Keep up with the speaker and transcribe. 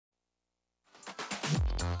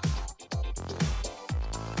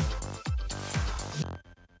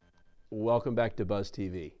Welcome back to Buzz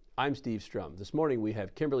TV. I'm Steve Strum. This morning we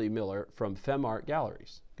have Kimberly Miller from Femart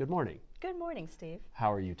Galleries. Good morning. Good morning, Steve.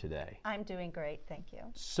 How are you today? I'm doing great, thank you.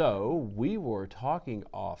 So we were talking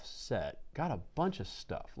off set, got a bunch of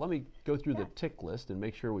stuff. Let me go through the tick list and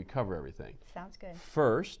make sure we cover everything. Sounds good.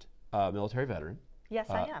 First, military veteran. Yes,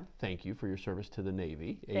 I am. Thank you for your service to the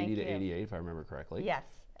Navy, Thank 80 to you. 88 if I remember correctly. Yes,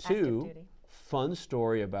 Two, active duty. fun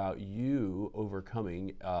story about you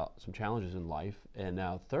overcoming some challenges in life. And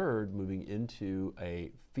now third, moving into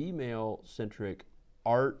a female-centric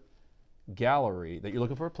art gallery that you're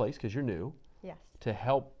looking for a place because you're new. Yes. To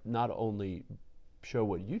help not only show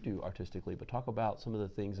what you do artistically, but talk about some of the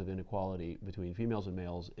things of inequality between females and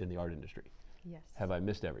males in the art industry. Yes. Have I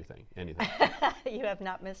missed everything? Anything? You have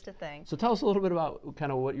not missed a thing. So tell us a little bit about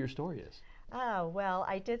kind of what your story is. Oh, well,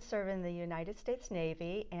 I did serve in the United States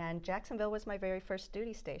Navy, and Jacksonville was my very first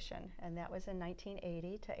duty station, and that was in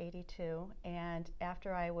 1980 to 82. And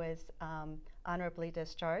after I was honorably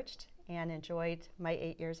discharged and enjoyed my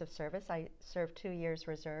 8 years of service, I served 2 years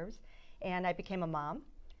reserves, and I became a mom,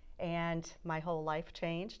 and my whole life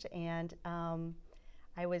changed. And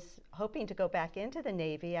I was hoping to go back into the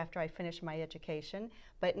Navy after I finished my education,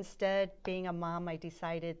 but instead, being a mom, I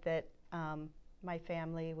decided that my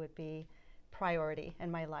family would be priority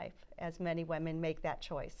in my life, as many women make that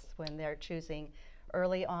choice when they're choosing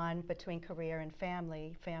early on between career and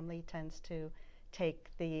family. Family tends to take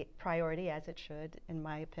the priority, as it should, in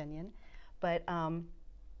my opinion. But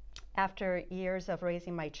after years of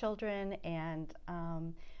raising my children, and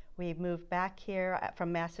we moved back here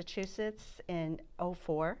from Massachusetts in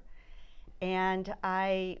 '04, and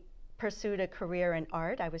I pursued a career in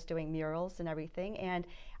art. I was doing murals and everything, and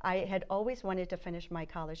I had always wanted to finish my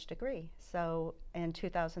college degree. So in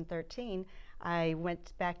 2013, I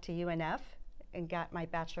went back to UNF and got my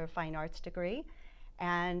Bachelor of Fine Arts degree.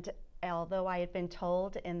 And although I had been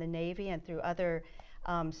told in the Navy and through other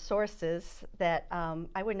sources that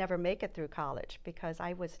I would never make it through college because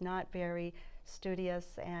I was not very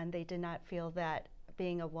studious, and they did not feel that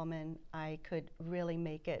being a woman I could really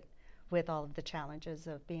make it with all of the challenges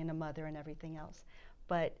of being a mother and everything else.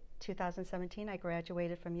 But 2017, I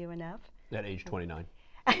graduated from UNF. At age 29.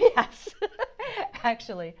 Yes,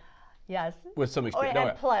 actually, yes. With some experience. Oh,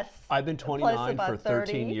 and plus, I've been 29 for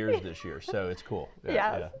 13 30. years this year, so it's cool.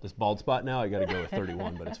 Yes. This bald spot now, I got to go with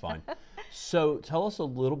 31, but it's fine. So tell us a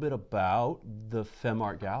little bit about the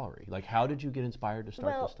Femart Gallery. Like, how did you get inspired to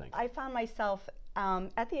start this thing? I found myself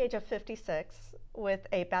at the age of 56 with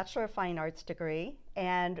a Bachelor of Fine Arts degree,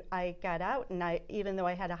 and I got out, and even though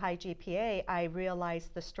I had a high GPA, I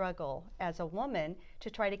realized the struggle as a woman to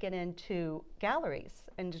try to get into galleries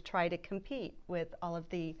and to try to compete with all of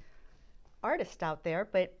the artists out there,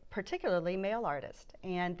 but particularly male artists.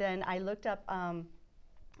 And then I looked up a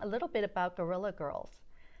little bit about Guerrilla Girls.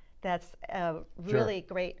 That's a really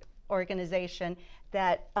great organization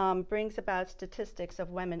that brings about statistics of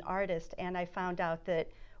women artists, and I found out that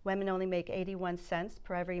women only make 81 cents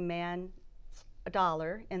per every man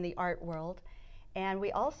dollar in the art world. And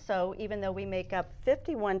we also, even though we make up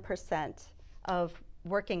 51% of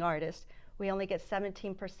working artists, we only get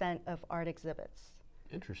 17% of art exhibits.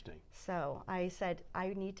 Interesting. So I said,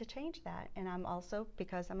 I need to change that. And I'm also,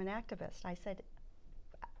 because I'm an activist, I said,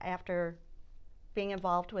 after being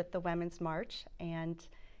involved with the Women's March and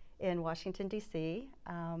in Washington, D.C.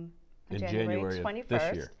 On January 21st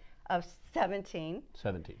this year. of 17.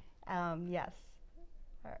 17. Yes.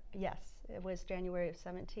 Yes, it was January of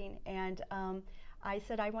 17. And I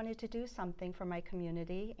said I wanted to do something for my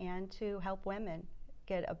community and to help women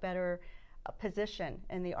get a better position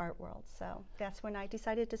in the art world. So that's when I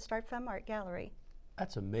decided to start Femart Gallery.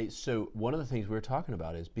 That's amazing. So one of the things we were talking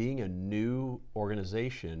about is being a new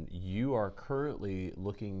organization, you are currently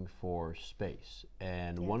looking for space.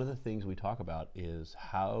 And one of the things we talk about is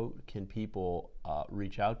how can people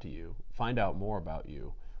reach out to you, find out more about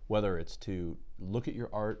you, whether it's to look at your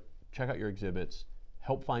art, check out your exhibits,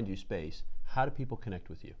 help find you space. How do people connect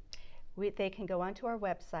with you? They can go onto our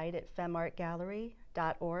website at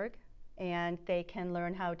femartgallery.org, and they can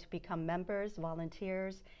learn how to become members,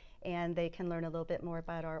 volunteers, and they can learn a little bit more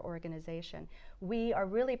about our organization. We are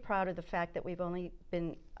really proud of the fact that we've only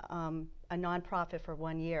been a nonprofit for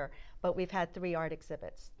 1 year, but we've had 3 art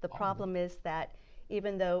exhibits. The problem is that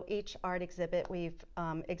even though each art exhibit we've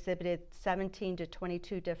exhibited 17 to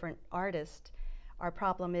 22 different artists, our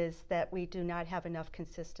problem is that we do not have enough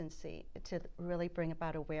consistency to really bring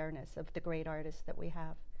about awareness of the great artists that we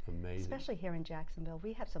have. Amazing. Especially here in Jacksonville.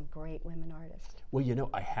 We have some great women artists. Well, you know,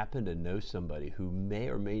 I happen to know somebody who may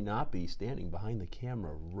or may not be standing behind the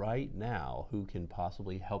camera right now who can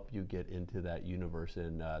possibly help you get into that universe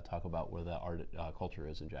and talk about where the art culture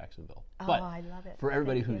is in Jacksonville. Oh, But I love it. for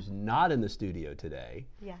everybody who's not in the studio today,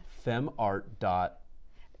 yes.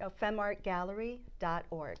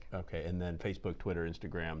 Femartgallery.org. Okay, and then Facebook, Twitter,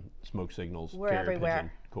 Instagram, Smoke Signals, we're Carrier everywhere.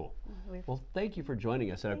 Pigeon. Cool. Well, thank you for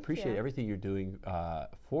joining us, and I appreciate everything you're doing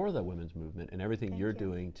for the women's movement and everything you're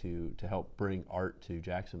doing to help bring art to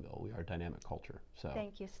Jacksonville. We are a dynamic culture. So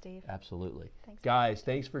thank you, Steve. Absolutely. Thanks, guys,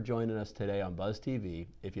 thanks for joining us today on Buzz TV.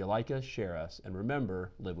 If you like us, share us, and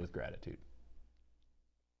remember, live with gratitude.